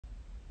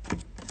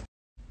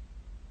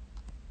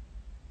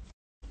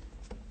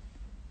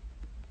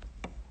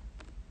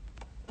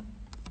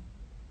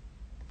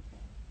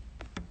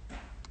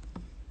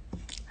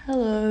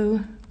Hello.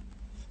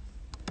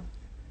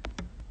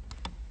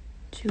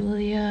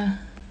 Julia.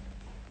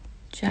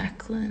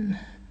 Jacklin.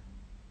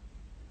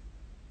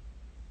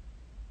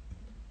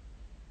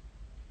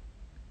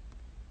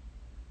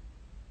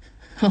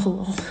 Oh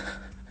lol.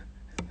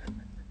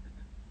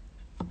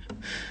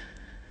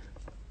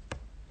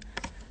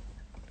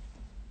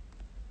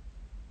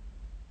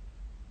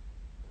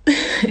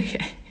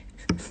 Okay,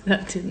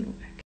 that didn't work.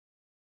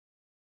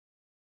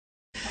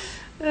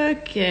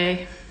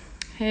 Okay,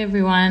 hey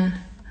everyone.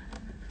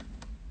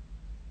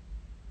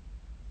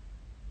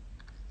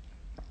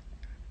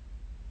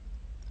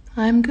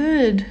 I'm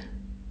good.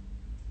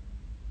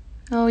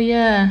 Oh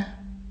yeah.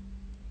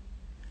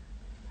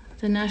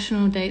 The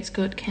national dates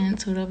got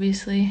cancelled,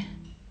 obviously.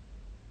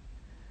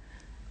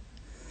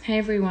 Hey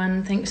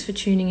everyone, thanks for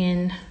tuning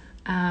in.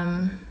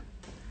 I'm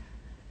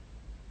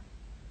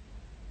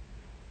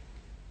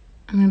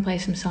gonna play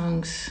some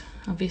songs,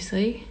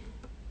 obviously.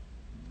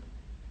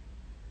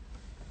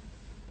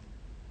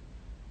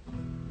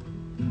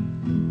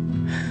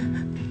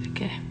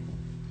 Okay.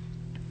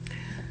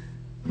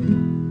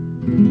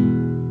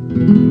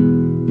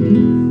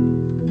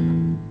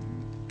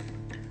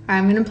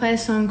 I'm gonna play a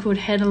song called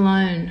Head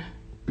Alone.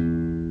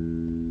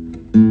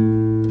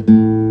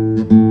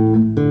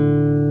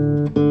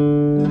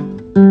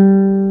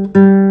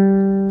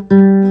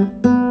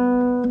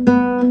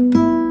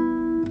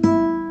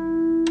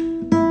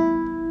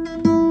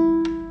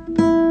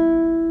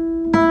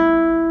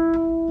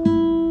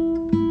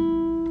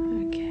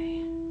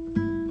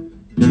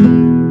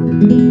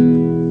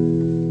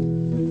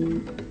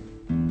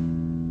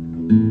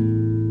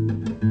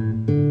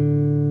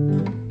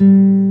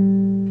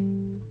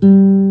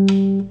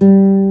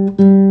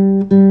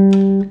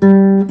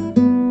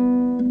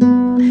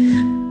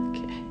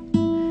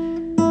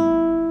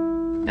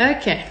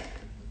 Okay.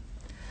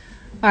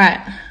 All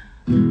right.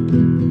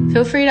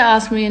 Feel free to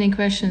ask me any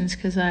questions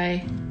because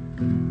I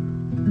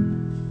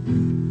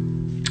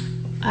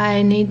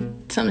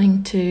need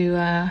something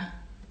to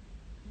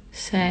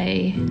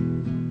say,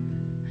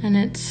 and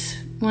it's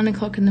 1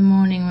 o'clock in the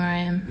morning where I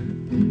am.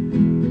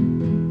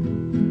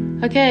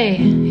 Okay,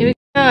 here we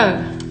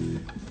go.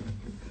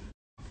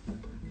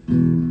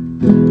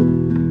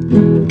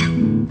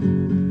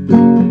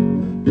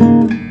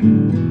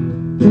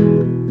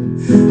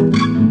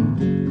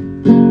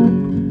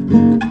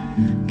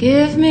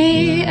 Give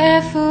me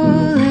a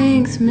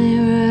full-length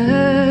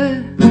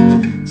mirror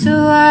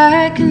so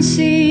I can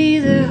see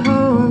the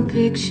whole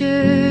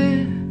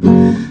picture.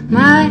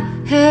 My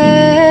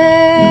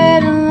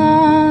head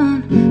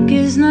alone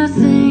gives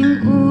nothing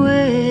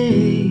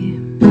away.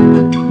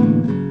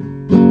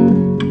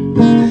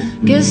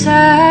 Guess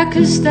I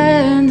could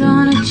stand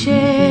on a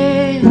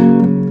chair,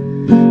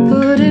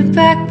 put it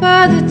back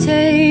by the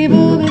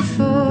table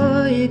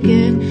before you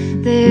get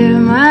there.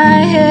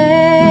 My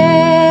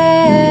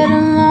head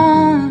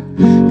alone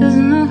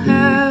doesn't know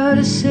how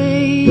to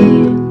say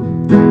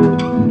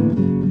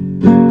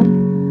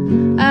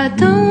I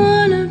don't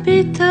wanna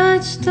be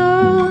touched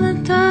all the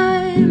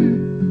time.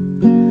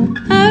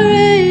 I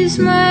raise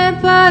my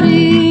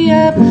body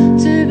up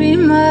to be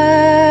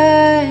mine.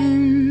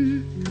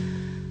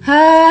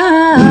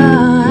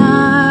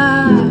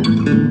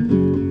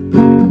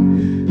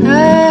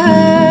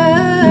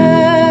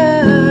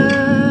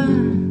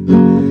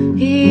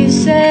 He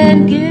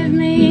said, give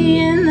me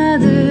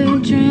another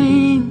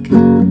drink.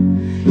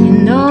 You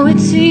know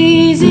it's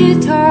easy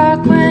to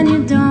talk when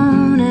you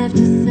don't have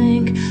to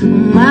think. Well,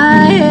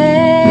 my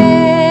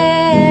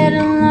head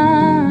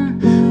alone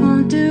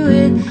won't do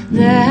it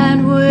that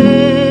way.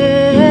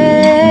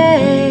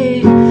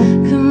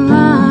 Come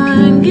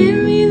on,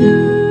 give me the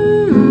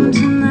room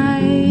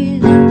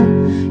tonight.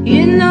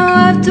 You know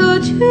I've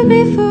told you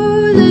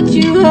before that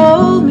you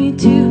hold me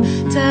too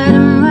tight.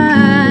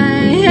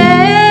 My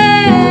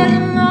head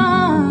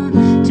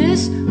alone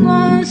just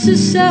wants to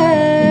say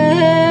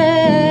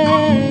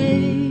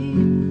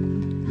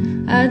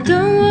I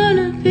don't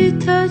wanna be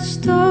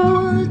touched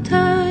all the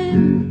time.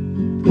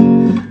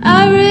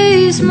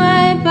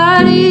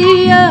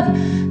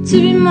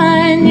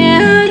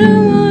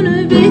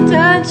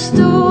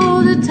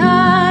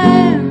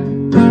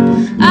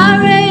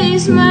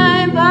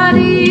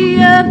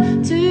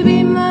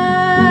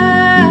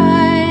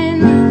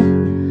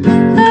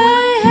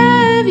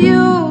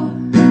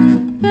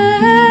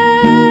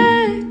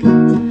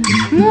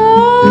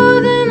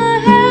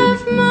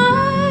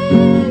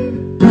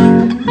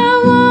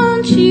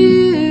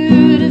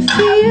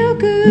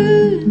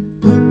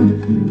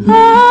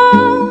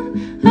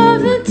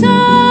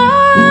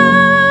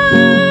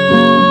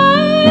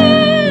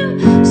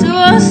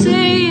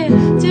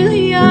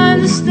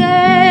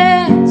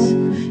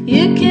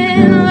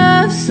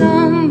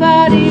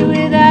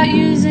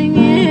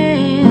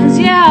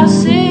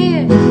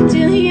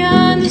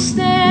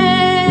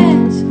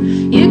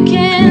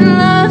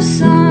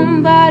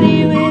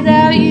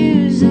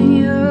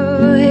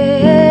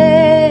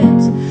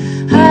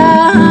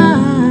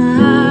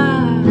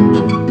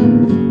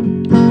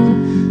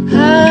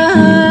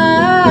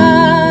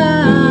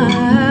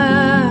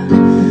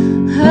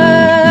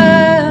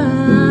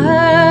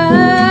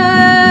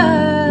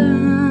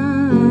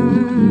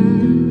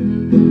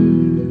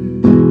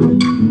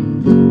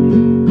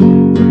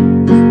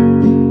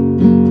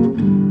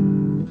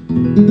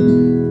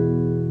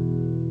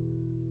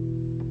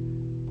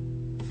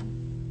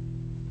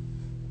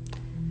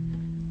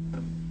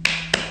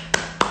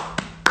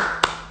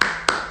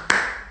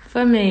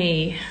 for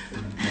me.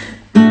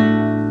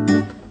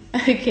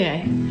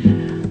 Okay.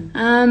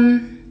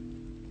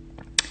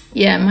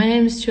 Yeah, my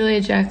name is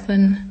Julia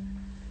Jacklin.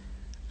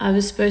 I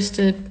was supposed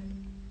to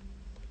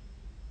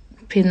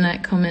pin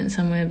that comment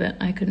somewhere, but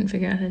I couldn't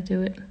figure out how to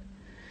do it.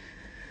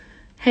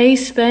 Hey,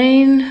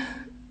 Spain.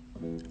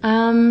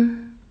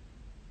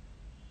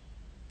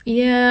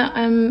 Yeah,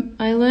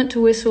 I learnt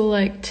to whistle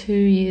like 2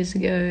 years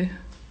ago,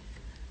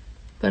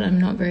 but I'm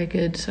not very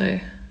good, so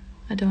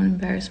I don't want to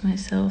embarrass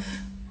myself.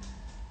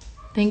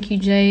 Thank you,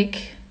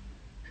 Jake.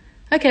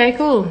 Okay,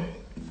 cool.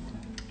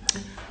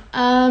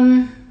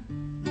 I'm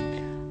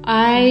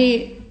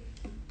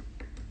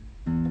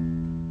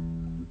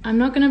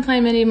not going to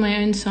play many of my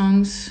own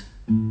songs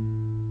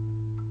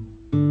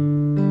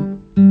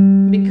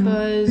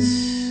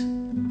because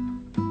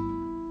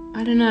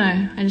I don't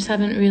know, I just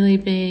haven't really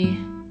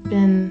been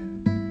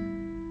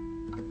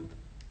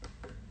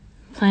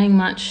playing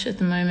much at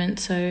the moment,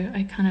 so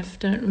I kind of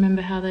don't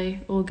remember how they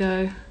all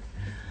go.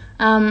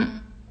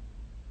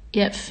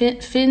 Yeah,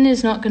 Finn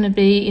is not going to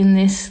be in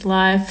this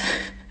live,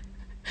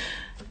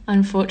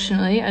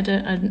 unfortunately.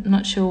 I'm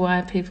not sure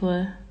why people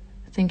are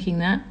thinking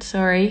that.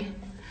 Sorry.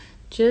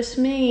 Just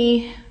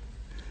me.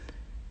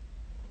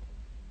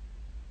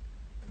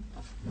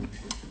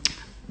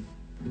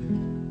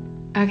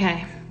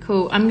 Okay,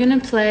 cool. I'm going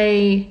to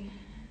play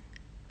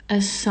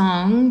a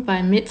song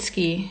by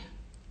Mitski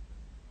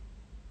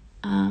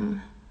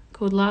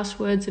called Last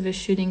Words of a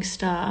Shooting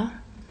Star.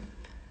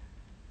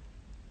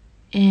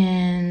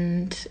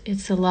 And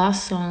it's the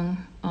last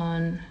song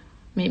on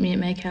Meet Me at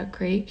Makeout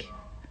Creek.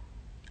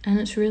 And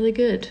it's really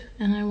good,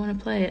 and I want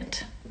to play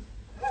it.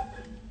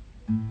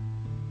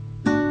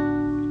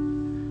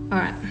 All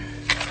right.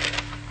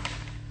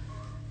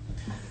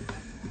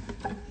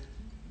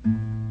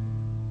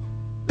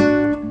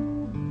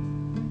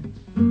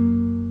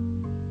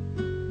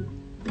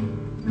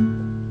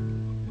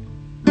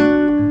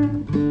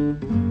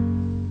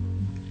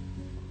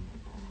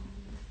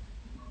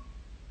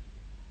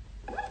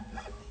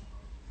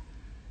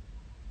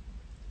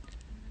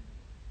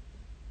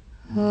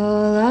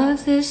 All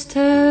of this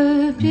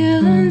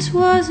turbulence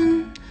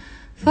wasn't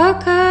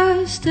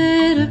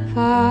forecasted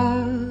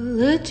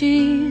apologies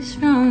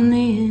from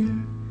the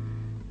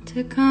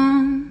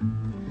intercom.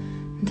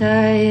 And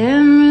I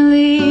am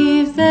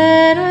relieved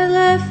that I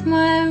left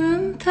my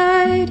room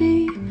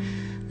tidy.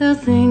 They'll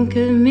think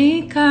of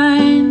me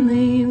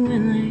kindly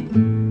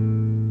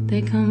when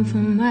they come for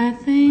my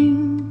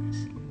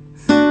things.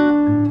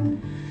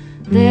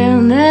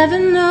 They'll never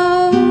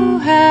know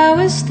how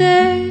I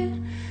stared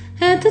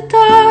at the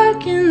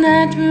dark in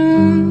that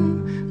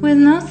room, with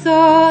no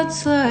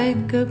thoughts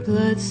like a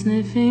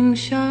blood-sniffing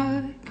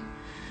shark.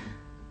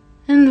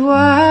 And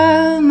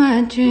while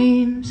my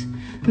dreams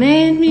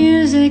made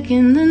music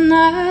in the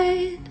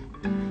night,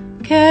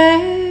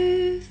 carefully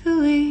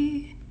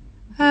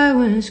I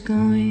was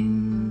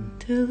going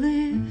to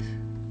live.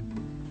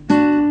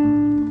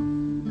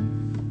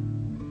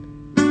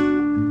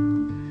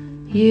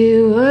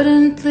 You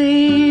wouldn't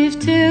leave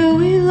till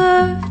we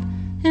loved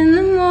in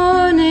the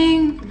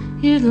morning.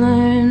 You'd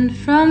learned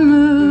from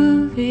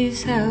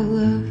movies how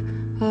love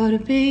ought to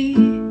be.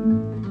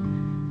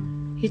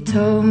 You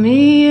told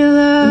me you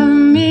loved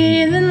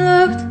me, then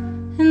looked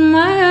in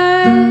my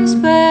eyes,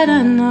 but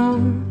I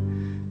know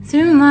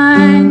through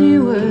mine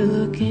you were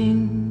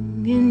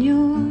looking in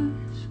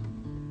yours.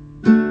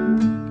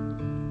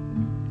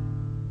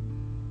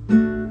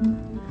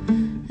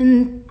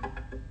 And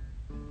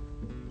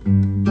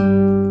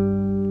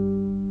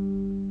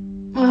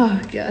oh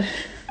God,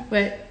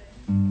 wait.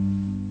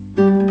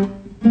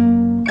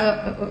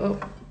 Oh.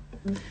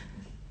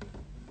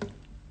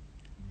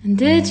 And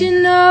did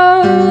you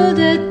know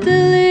that the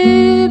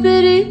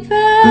Liberty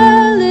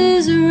Bell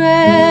is a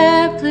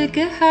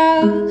replica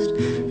housed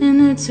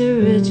in its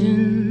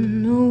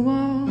original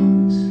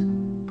walls?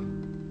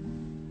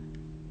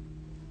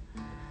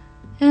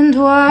 And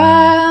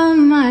while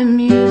my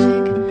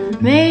music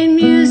made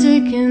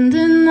music in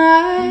the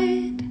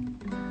night,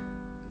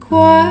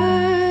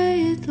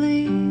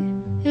 quietly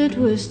it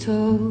was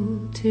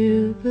told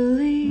to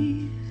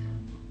believe.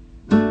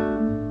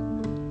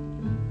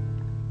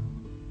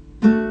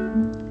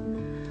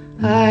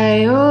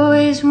 I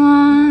always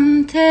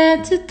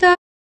wanted to die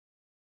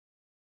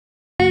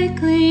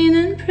clean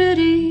and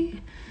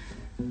pretty,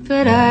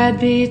 but I'd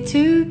be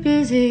too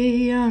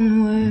busy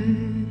on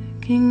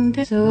working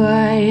days. So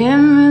I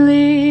am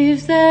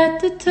relieved that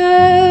the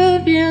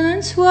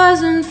turbulence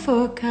wasn't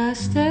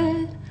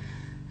forecasted.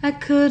 I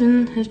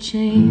couldn't have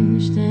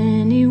changed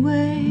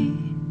anyway.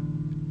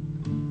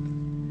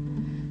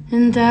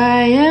 And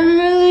I am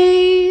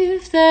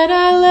relieved that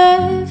I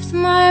left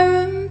my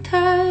room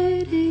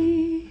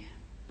tidy.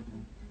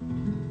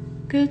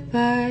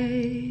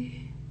 Goodbye.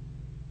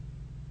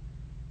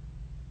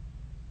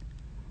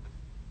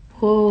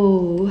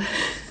 Whoa.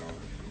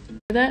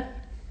 That?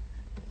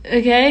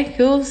 Okay,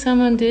 cool.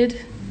 Someone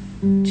did.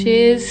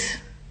 Cheers.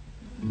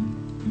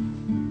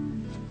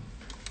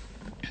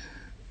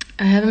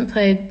 I haven't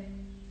played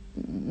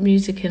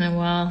music in a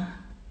while.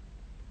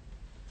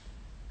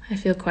 I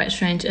feel quite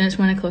strange, and it's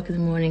 1 o'clock in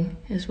the morning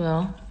as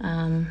well.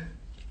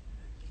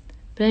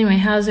 But anyway,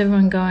 how's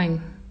everyone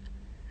going?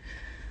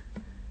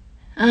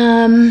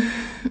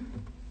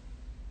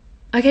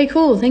 Okay,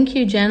 cool. Thank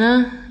you,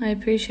 Jenna. I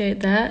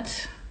appreciate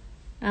that.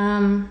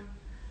 I'm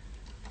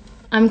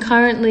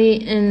currently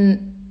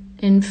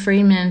in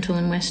Fremantle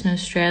in Western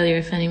Australia,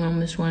 if anyone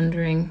was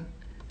wondering.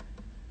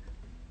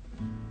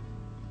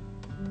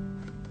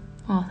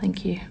 Oh,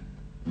 thank you.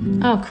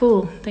 Oh,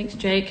 cool. Thanks,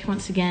 Jake,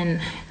 once again.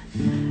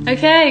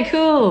 Okay,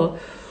 cool.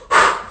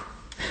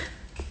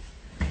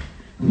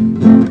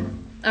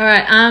 All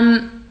right.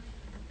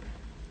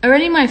 Are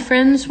any of my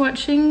friends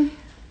watching?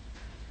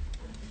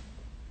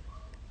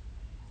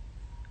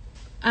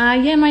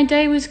 Yeah, my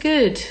day was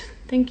good.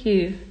 Thank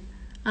you.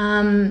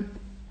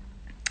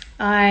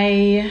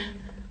 I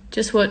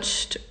just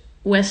watched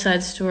West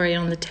Side Story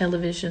on the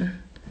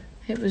television.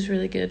 It was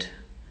really good.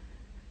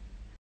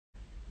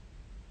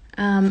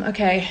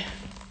 Okay.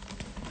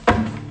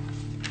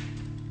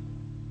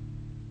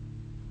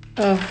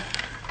 Oh.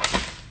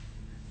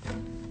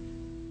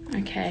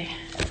 Okay.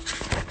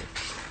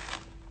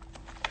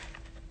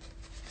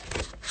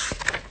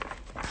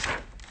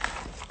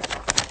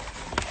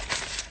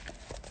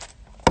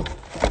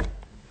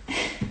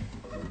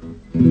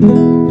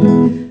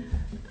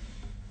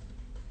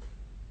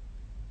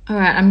 All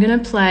right, I'm gonna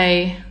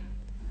play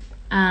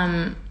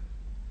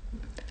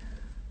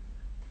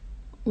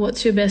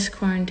what's your best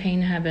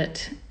quarantine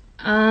habit?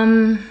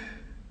 I've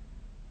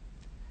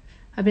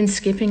been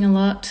skipping a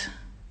lot.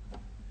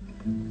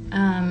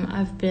 I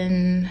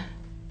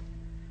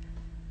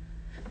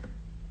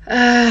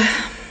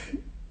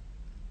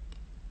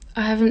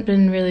haven't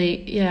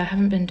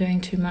been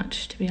doing too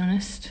much, to be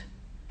honest.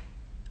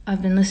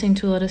 I've been listening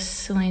to a lot of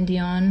Celine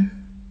Dion,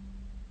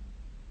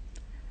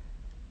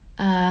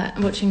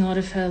 watching a lot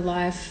of her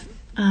live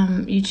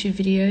YouTube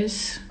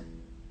videos.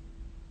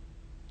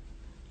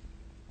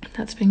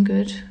 That's been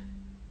good.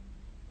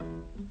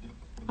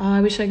 Oh,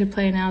 I wish I could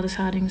play an Aldous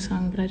Harding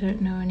song, but I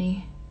don't know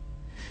any.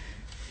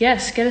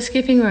 Yes, get a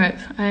skipping rope.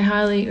 I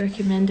highly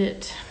recommend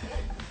it.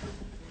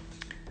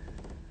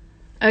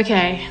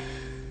 Okay.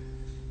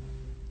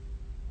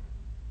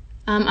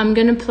 I'm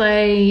gonna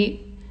play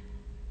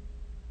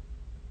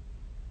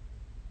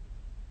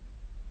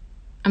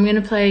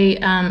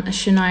a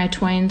Shania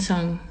Twain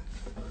song.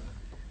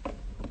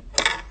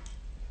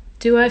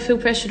 Do I feel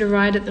pressure to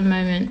write at the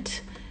moment?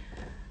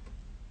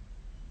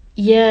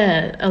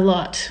 Yeah, a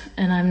lot.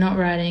 And I'm not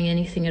writing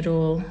anything at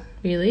all,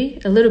 really.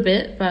 A little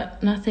bit,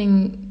 but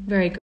nothing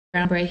very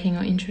groundbreaking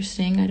or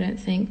interesting, I don't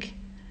think.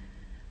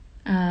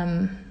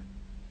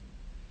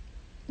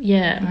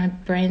 Yeah, my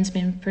brain's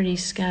been pretty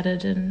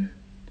scattered and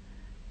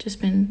just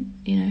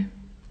been,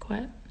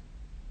 quite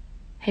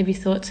heavy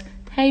thoughts.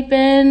 Hey,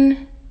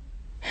 Ben.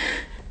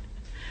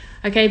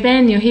 Okay,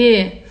 Ben, you're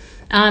here.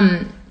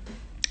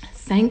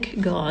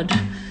 Thank God,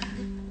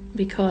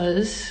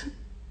 because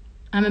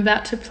I'm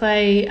about to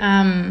play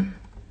a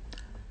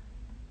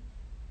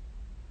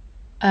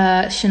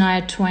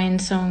Shania Twain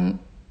song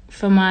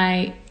for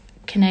my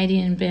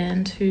Canadian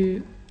band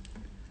who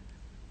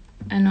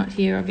are not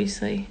here,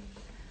 obviously.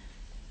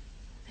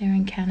 They're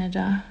in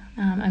Canada.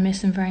 I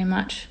miss them very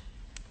much.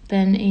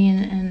 Ben,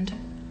 Ian, and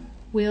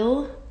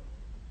Will.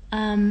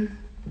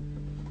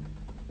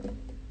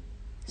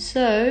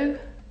 So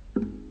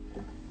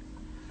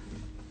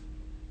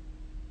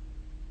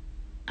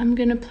I'm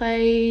gonna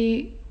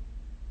play,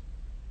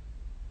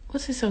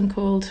 what's this song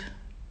called?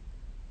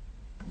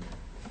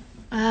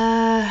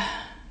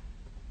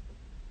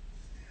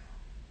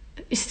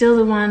 It's still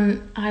the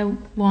one I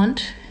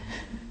want.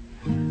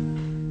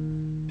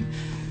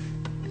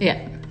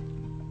 Yeah.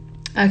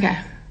 Okay.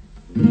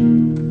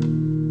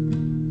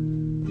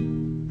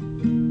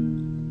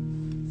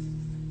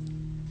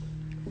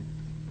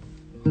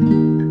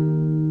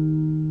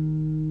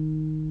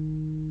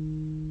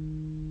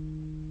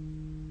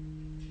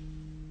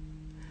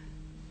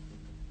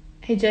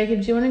 Hey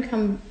Jacob, do you want to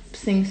come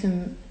sing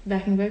some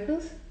backing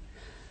vocals?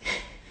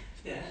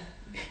 Yeah.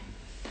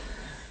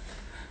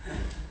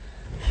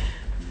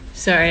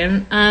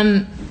 Sorry,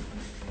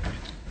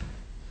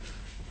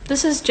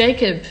 this is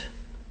Jacob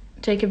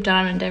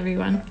Diamond,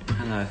 everyone.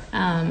 Hello.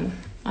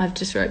 I've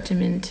just roped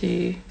him in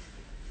to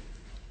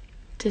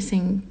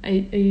sing. Are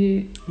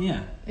you?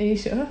 Yeah. Are you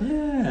sure?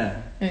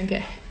 Yeah.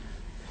 Okay.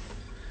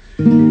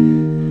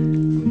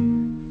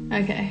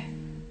 Okay.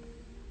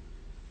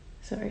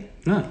 Sorry.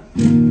 No.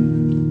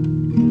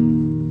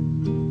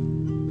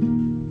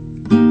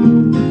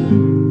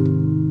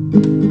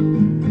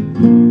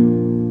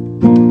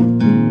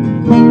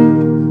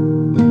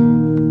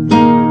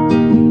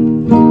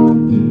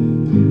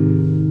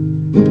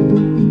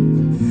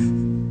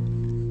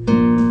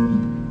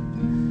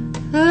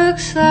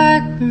 Looks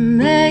like we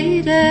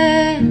made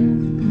it.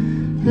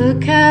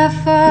 Look how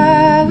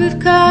far we've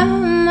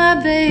come, my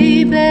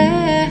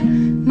baby.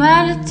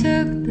 Might have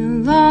took the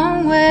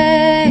long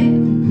way.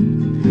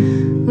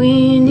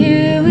 We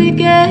knew we'd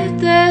get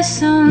there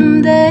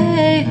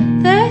someday.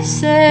 They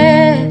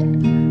said,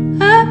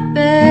 I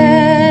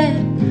bet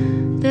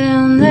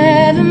they'll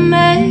never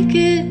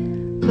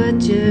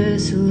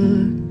just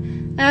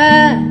look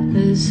at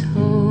us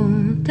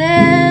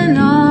holding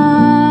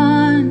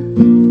on.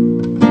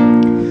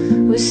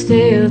 We're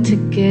still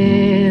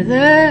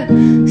together,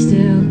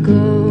 still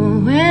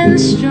going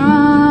strong.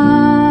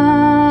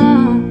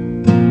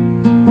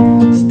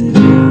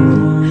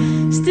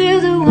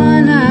 Still the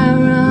one I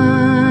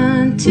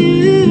run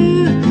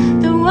to,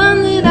 the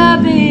one that I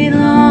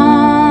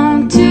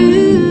belong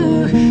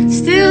to.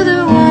 Still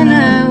the one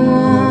I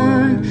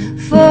want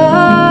for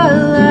life.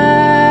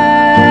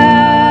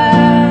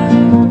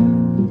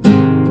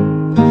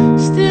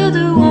 Still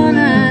the one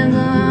I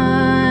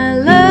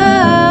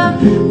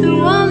love, the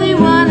only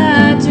one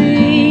I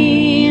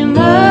dream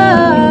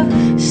of.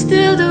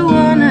 Still the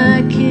one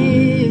I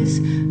kiss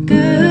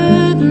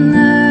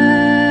goodnight.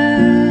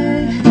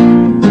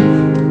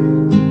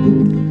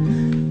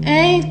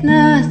 Ain't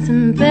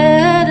nothing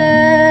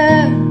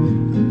better.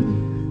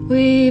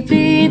 We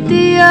beat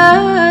the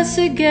odds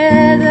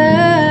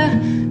together.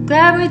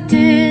 Glad we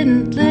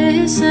didn't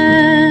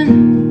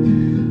listen.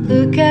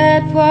 Look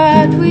at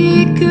what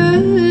we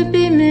could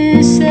be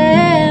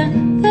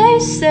missing. They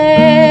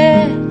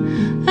said,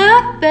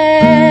 I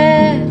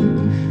bet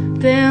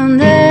they'll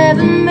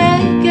never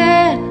make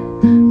it.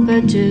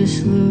 But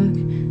just look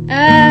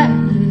at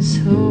us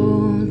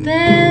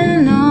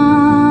holding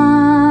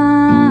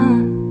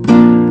on.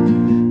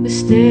 We're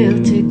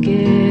still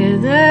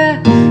together,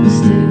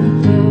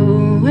 still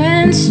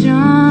going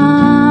strong.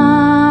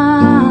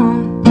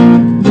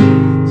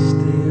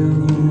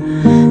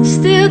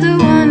 Still the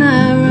one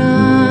I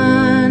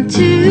run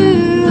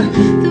to,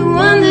 the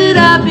one that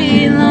I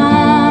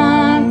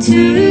belong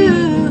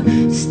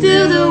to.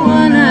 Still the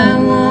one I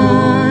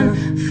want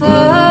for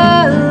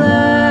life.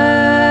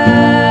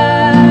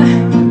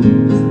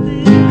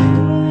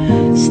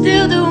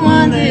 Still the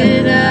one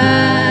that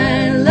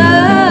I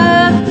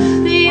love,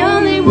 the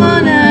only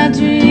one I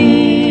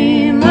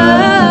dream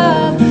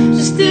of.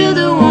 Still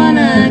the one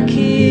I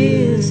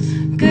kiss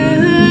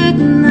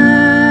goodnight.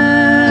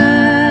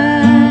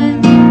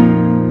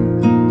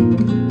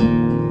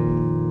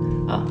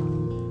 Oh.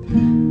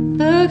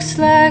 Looks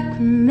like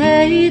we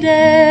made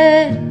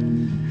it.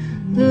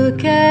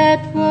 Look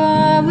at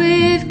what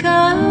we've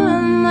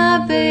come,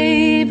 my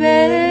baby.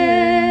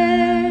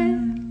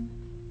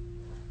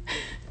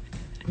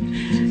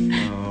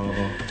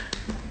 Oh.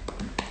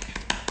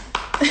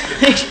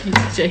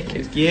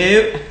 Jacob. Thank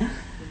you.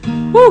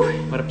 Woo!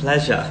 What a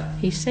pleasure.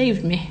 He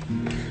saved me.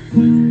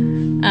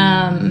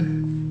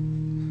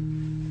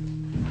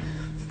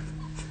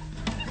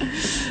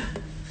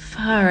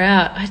 Far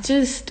out.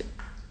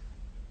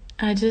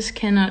 I just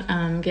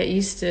cannot get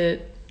used to.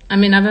 I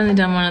mean, I've only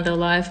done one of the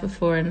live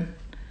before, and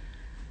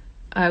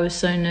I was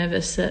so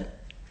nervous that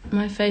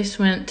my face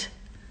went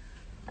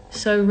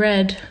so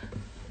red,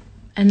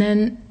 and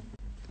then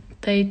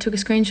they took a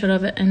screenshot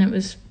of it, and it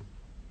was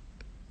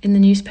in the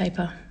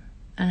newspaper,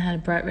 and I had a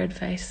bright red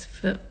face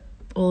for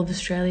all of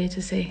Australia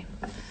to see.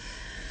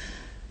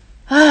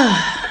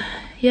 Ah,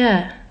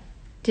 yeah.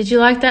 Did you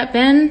like that,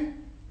 Ben?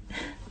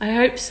 I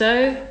hope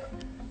so.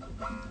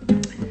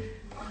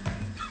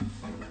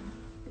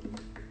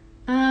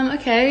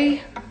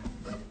 Okay.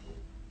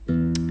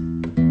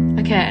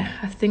 Okay,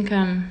 I think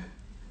I'm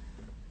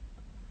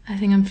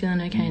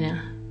feeling okay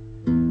now.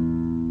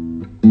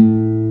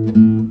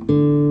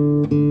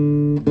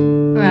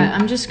 Alright,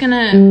 I'm just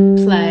gonna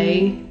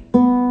play.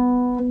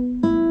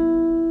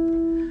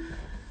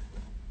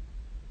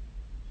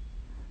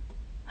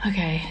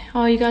 Okay.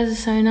 Oh, you guys are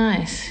so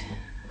nice.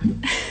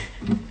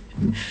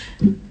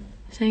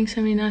 Saying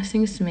so many nice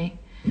things to me.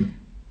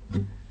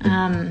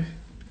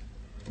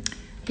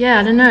 Yeah,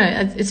 I don't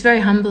know. It's very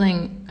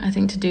humbling, I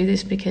think, to do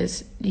this,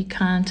 because you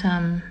can't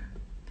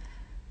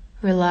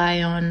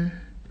rely on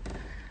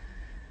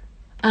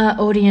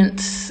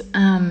audience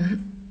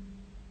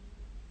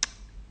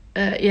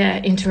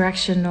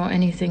interaction or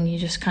anything. You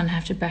just kind of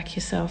have to back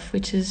yourself,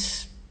 which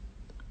is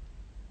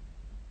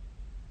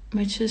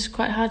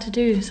quite hard to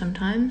do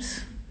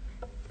sometimes,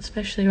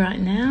 especially right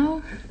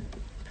now.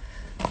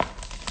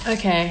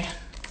 Okay.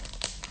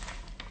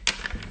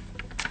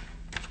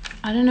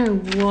 I don't know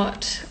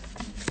what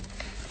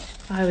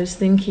I was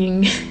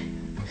thinking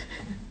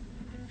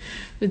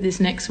with this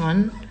next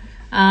one.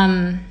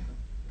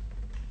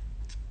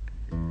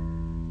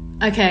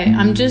 Okay,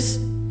 I'm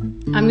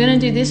gonna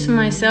do this for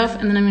myself,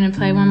 and then I'm gonna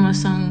play one more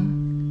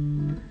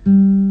song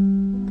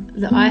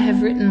that I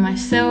have written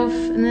myself,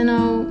 and then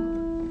I'll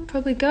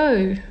probably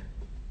go.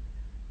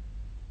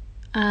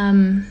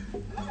 I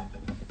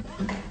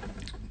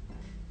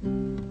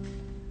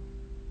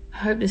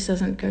hope this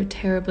doesn't go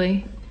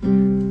terribly.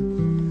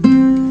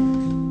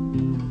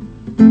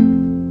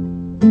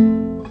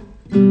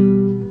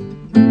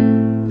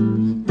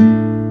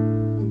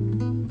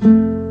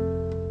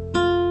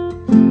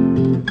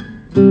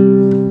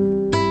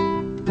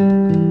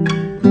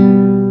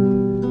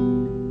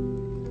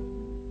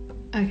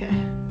 Okay. 1,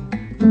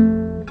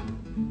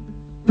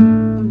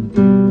 2,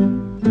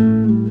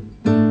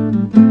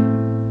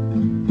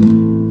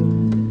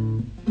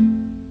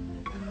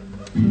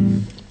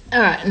 3, 4.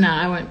 Alright, no,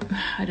 I won't.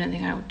 I don't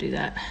think I will do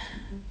that.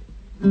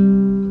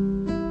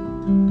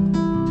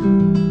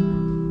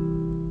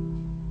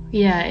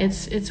 Yeah,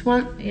 it's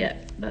one. Yeah,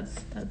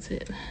 that's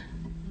it.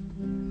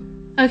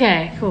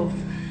 Okay, cool.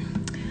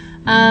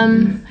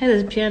 Hey,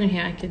 there's a piano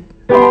here. I could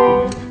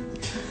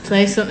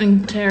play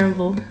something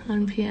terrible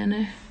on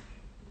piano.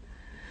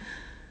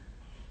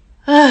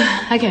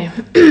 Okay.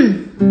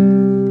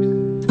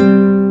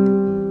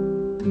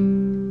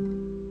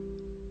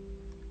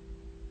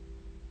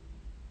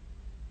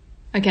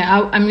 Okay,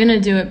 I'm gonna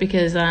do it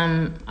because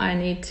I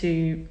need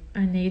to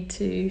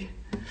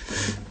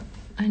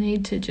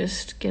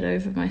just get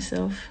over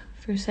myself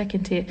for a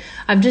second here.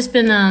 I've just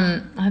been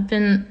I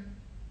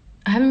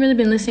haven't really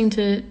been listening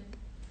to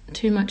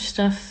too much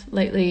stuff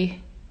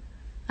lately,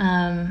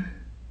 but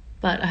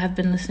I have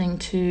been listening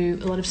to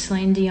a lot of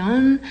Celine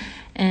Dion,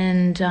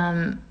 and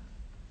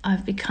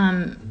I've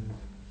become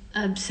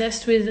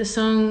obsessed with a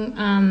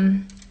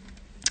song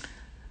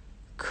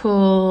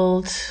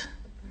called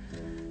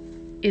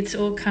It's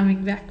All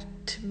Coming Back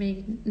to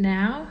Me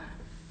Now,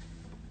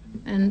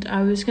 and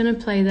I was going to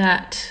play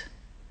that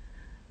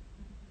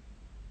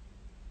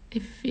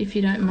if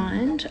you don't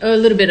mind. Oh, a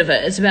little bit of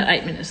it. It's about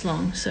 8 minutes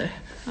long, so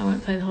I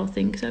won't play the whole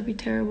thing because that'd be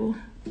terrible.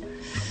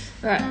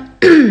 Right.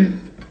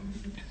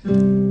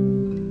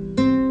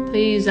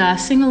 Please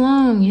sing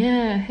along.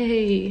 Yeah,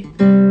 hey.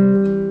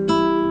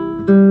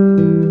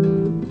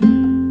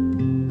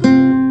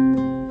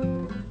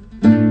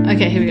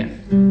 Okay, here we go.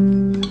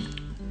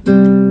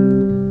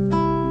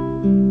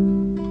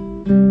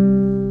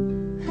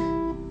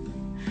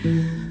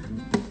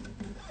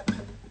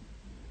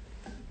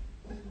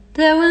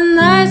 There were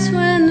nights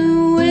when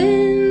the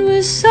wind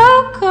was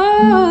so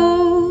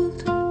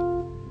cold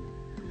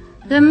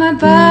that my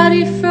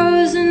body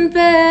froze in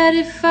bed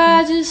if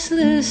I just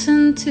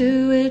listened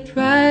to it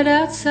right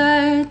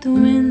outside the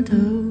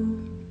window.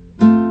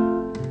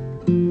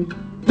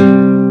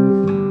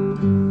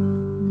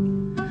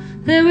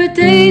 There were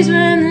days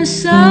when the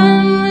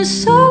sun was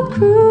so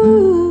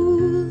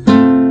cruel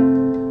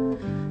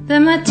that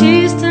my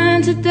tears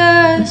turned to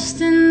dust,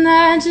 and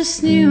I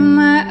just knew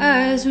my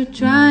eyes were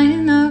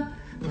drying up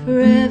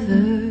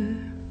forever.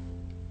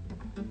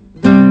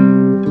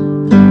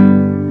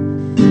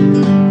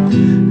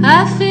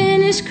 I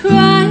finished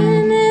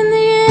crying in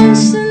the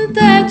instant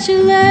that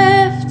you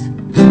left,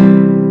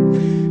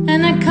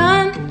 and I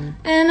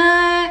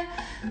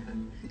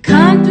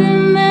can't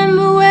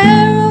remember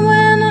where or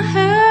when or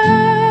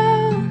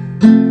how,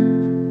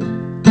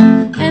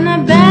 and I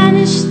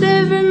banished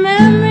every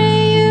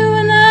memory you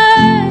and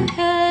I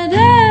had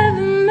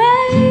ever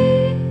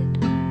made.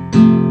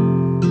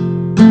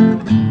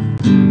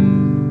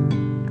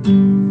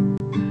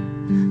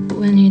 But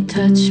when you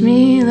touch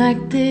me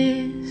like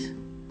this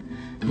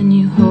and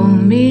you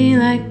hold me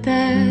like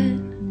that,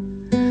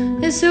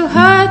 it's so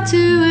hard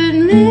to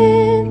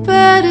admit,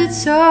 but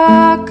it's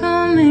all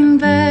coming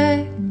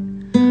back.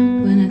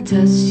 When I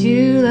touch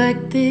you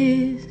like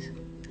this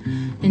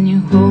and you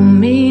hold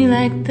me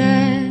like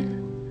that,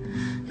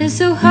 it's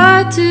so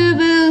hard to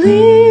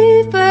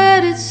believe,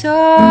 but it's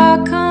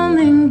all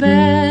coming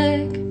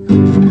back.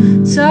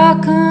 It's all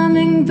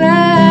coming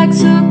back,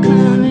 so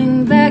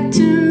coming back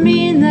to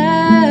me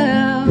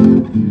now.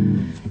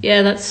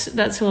 Yeah,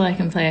 that's all I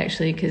can play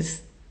actually,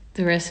 because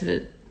the rest of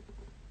it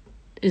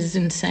is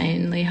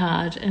insanely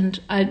hard, and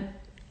I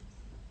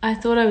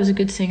thought I was a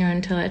good singer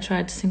until I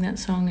tried to sing that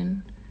song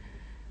and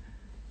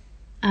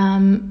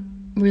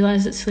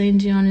realised that Celine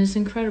Dion is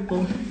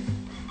incredible.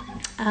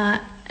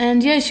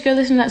 And yeah, you should go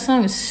listen to that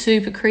song. It's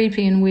super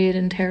creepy and weird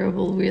and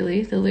terrible,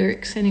 really, the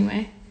lyrics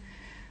anyway.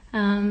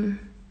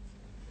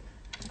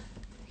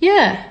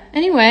 Yeah,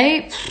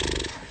 anyway,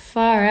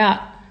 far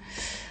out.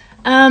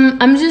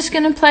 I'm just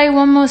going to play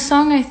one more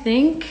song, I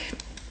think.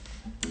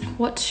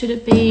 What should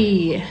it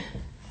be?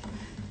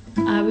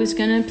 I was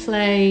going to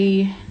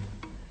play...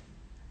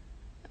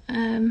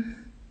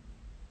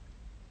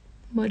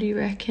 what do you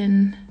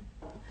reckon?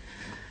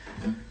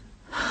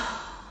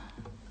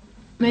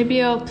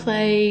 Maybe I'll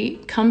play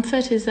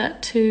Comfort. Is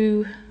that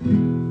too...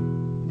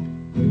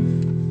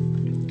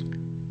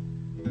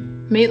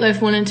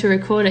 Meatloaf wanted to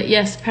record it.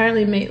 Yes,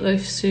 apparently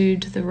Meatloaf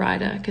sued the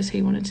writer because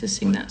he wanted to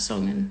sing that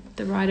song and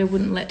the writer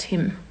wouldn't let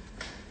him.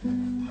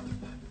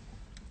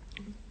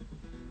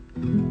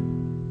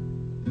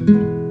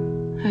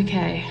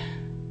 Okay.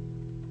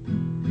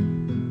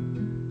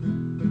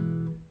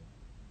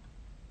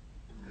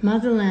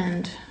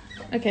 Motherland.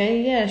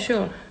 Okay, yeah,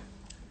 sure.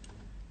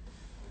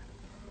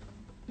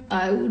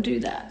 I will do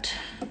that.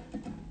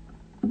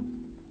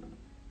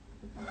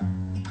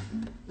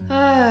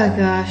 Oh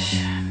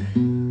gosh.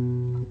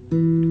 I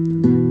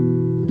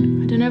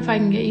don't know if I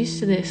can get used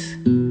to this.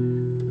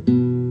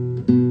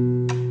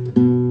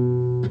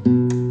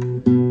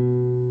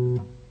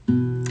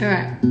 All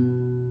right.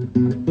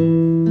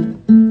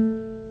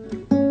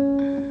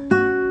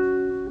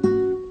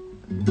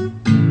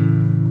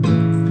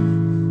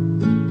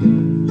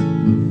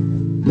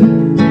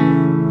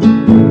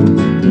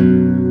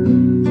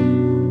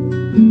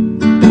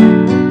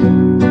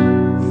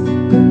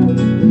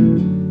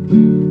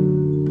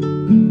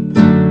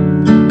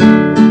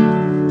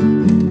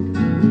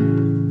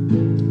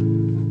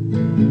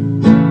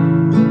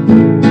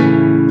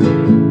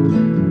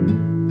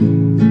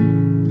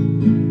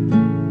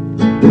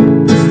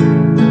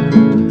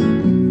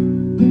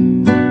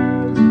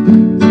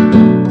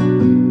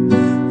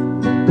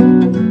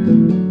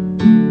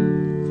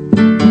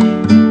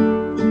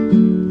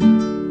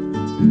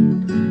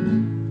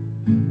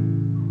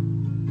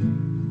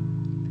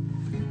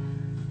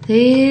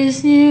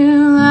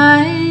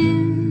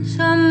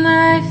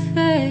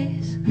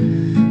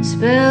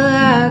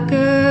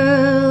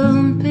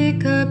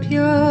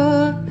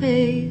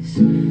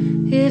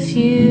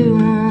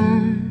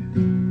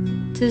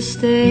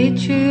 stay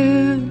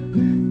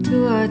true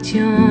to what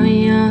your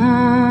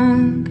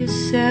younger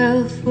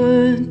self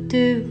would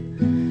do.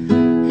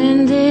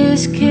 And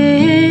this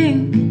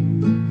kink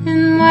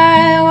in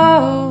my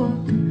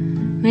walk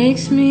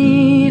makes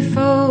me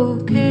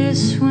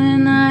focus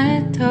when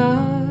I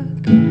talk.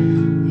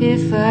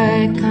 If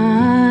I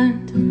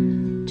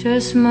can't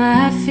trust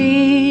my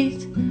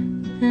feet,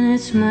 then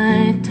it's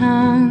my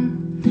tongue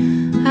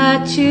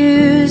I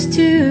choose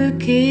to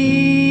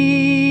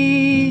keep.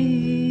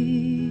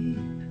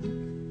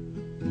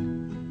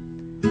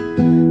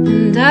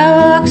 And I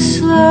walk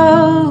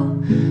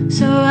slow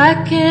so I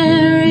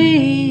can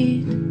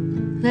read.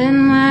 Let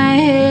my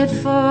head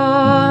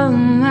fall,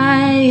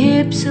 my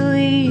hips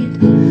lead.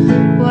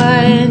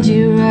 Why'd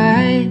you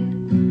write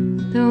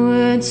the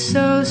words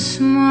so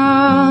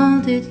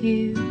small? Did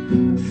you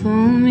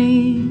fool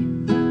me?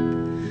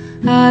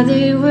 Are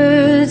they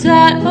words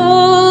at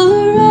all,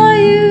 or are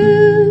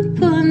you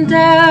pulling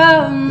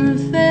down the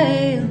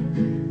veil,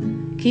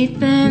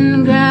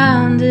 keeping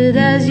grounded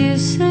as you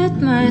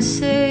set my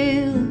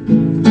sail?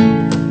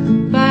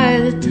 By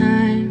the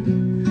time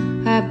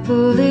I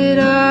pull it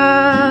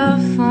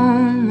off, all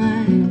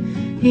my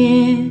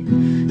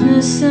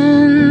innocence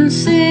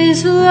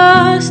is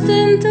lost.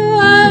 And though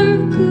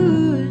I'm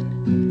good,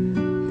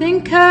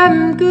 think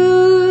I'm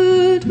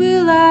good,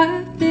 will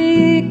I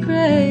be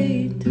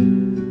great?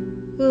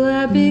 Will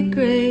I be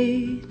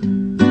great?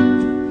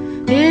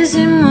 Is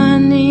it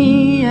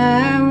money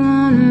I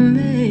wanna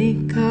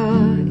make,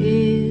 or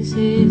is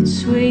it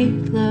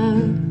sweet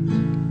love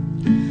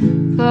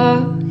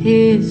for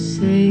his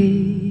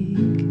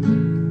sake?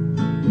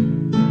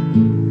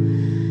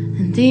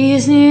 And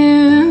these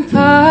new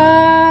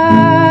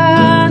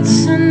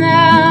parts are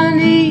now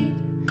need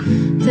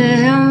to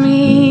help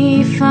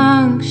me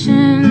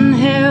function,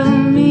 help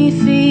me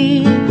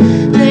feed.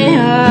 They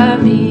are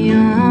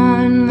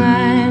beyond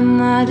my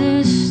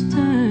modest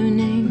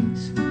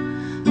earnings.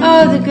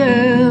 Oh, the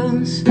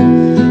girls,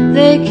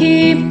 they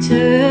keep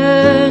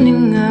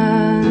turning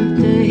up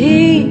the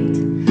heat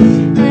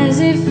as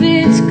if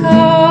it's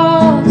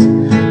cold,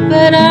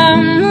 but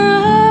I'm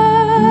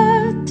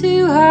not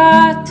too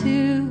hard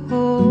to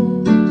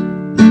hold.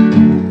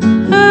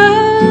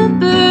 I'll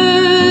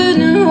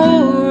burn a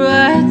hole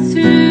right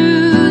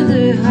through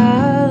the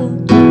hull.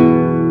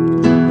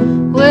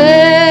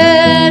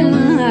 When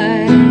will I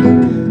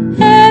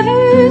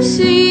ever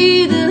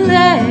see the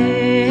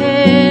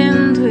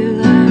land?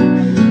 Will I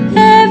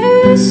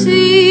ever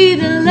see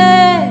the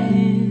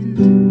land?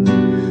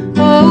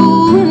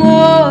 Oh,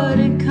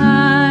 water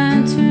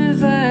can't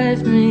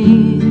revive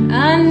me. I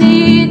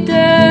need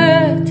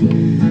dirt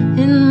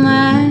in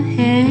my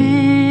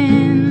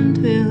hand.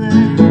 Will I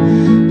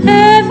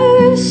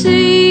ever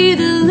see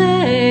the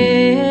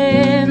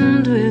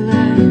land? Will I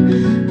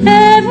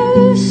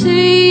ever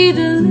see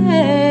the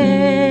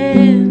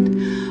land?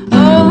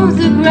 Oh,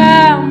 the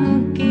ground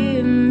will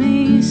give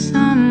me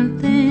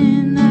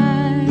something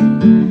I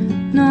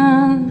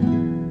know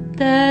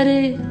that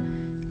it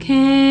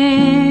can.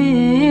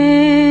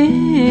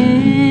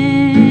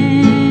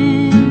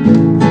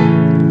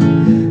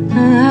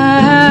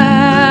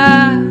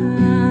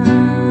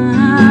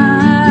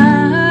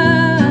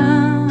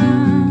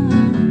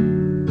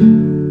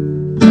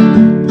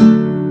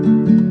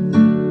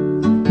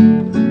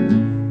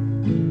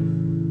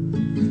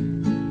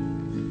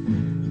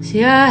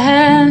 See, I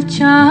have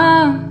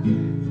charm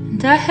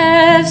and I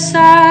have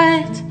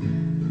sight,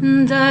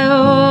 and I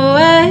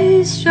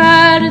always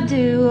try to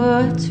do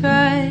what's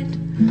right.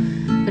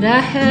 But I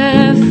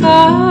have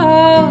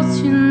faults,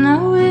 you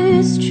know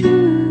it's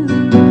true.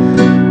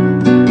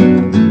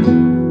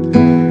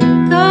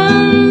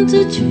 Come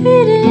to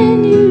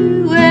treating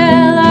you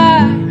well,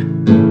 I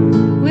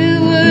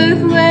will work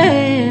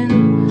when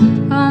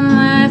all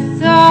my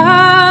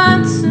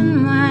thoughts are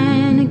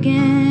mine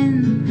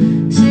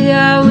again. See,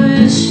 I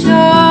was sure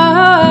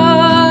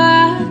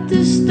at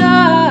the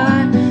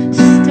start,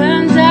 just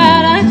turns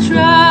out I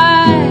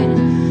tried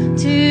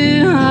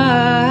too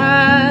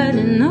hard.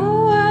 And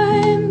know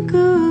I'm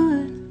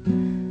good,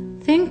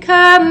 think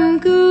I'm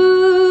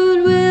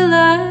good. Will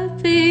I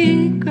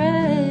be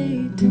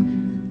great?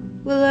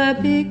 Will I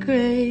be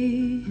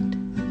great?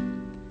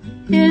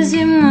 Is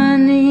it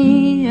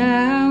money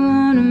I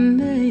wanna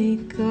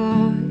make,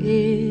 or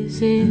is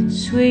it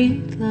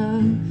sweet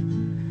love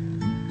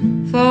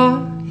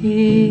for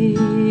his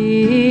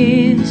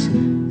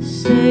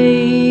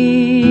sake?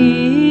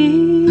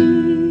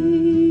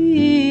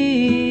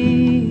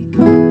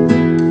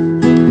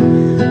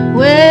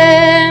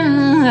 When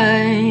will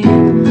I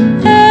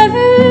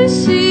ever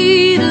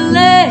see the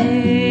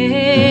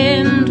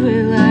land?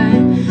 Will I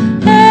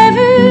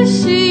ever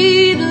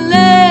see the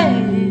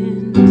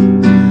land?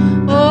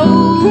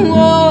 Oh,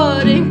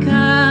 water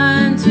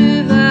can't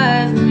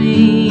revive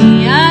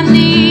me. I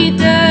need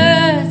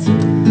dirt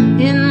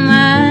in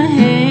my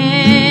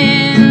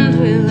hand.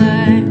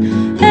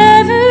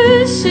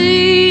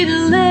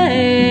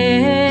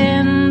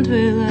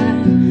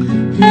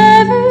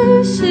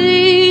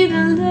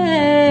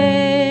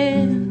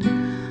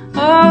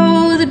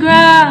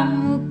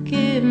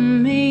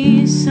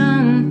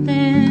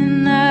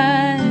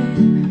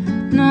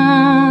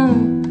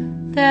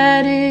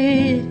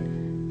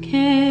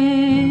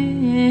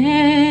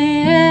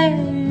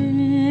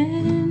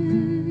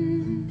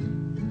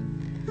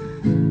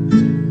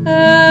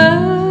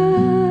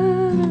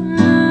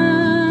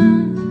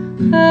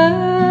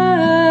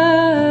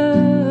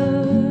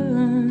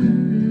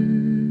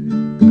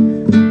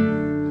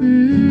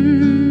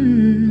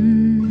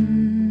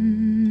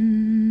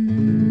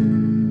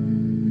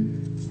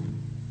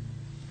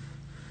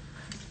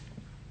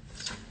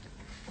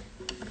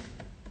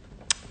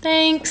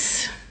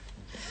 Thanks.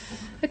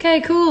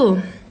 Okay,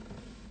 cool.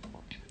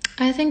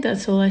 I think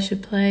that's all I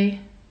should play.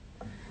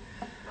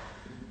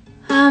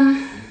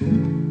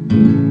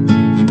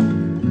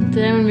 Did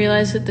anyone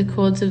realize that the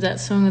chords of that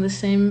song are the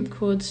same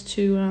chords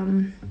to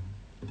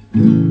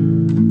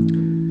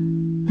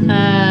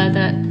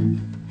that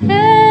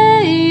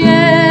hey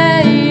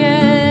yeah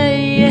yeah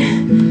yeah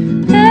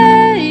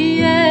hey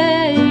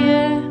yeah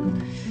yeah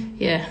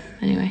yeah.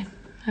 Anyway,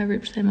 I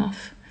ripped them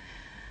off.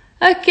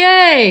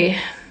 Okay,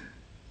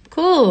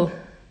 cool.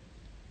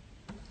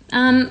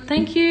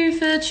 Thank you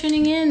for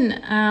tuning in.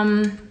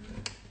 And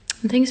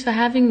thanks for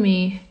having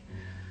me.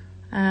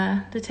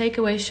 The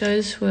takeaway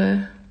shows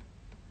were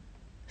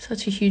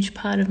such a huge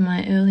part of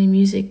my early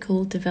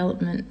musical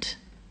development,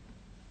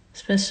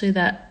 especially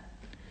that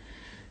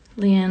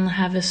Leanne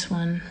Lahavis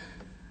one.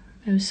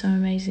 It was so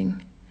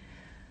amazing.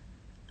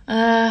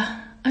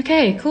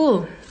 Okay,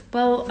 cool.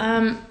 Well,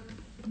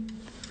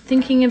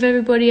 thinking of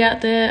everybody out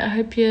there, I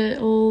hope you're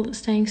all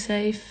staying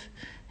safe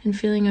and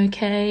feeling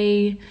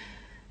okay.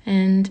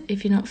 And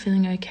if you're not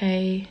feeling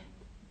okay,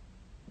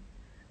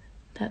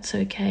 that's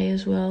okay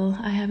as well.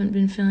 I haven't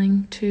been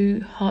feeling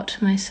too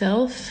hot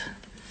myself,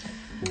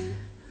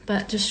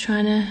 but just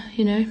trying to,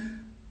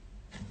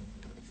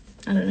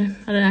 I don't know.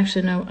 I don't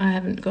actually know. I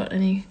haven't got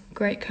any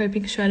great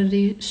coping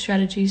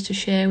strategies to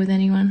share with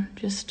anyone.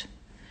 Just,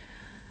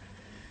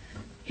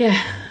 yeah.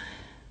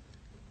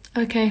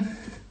 Okay.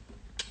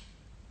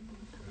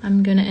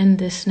 I'm going to end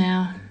this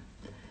now.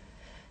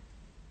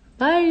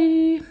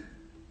 Bye.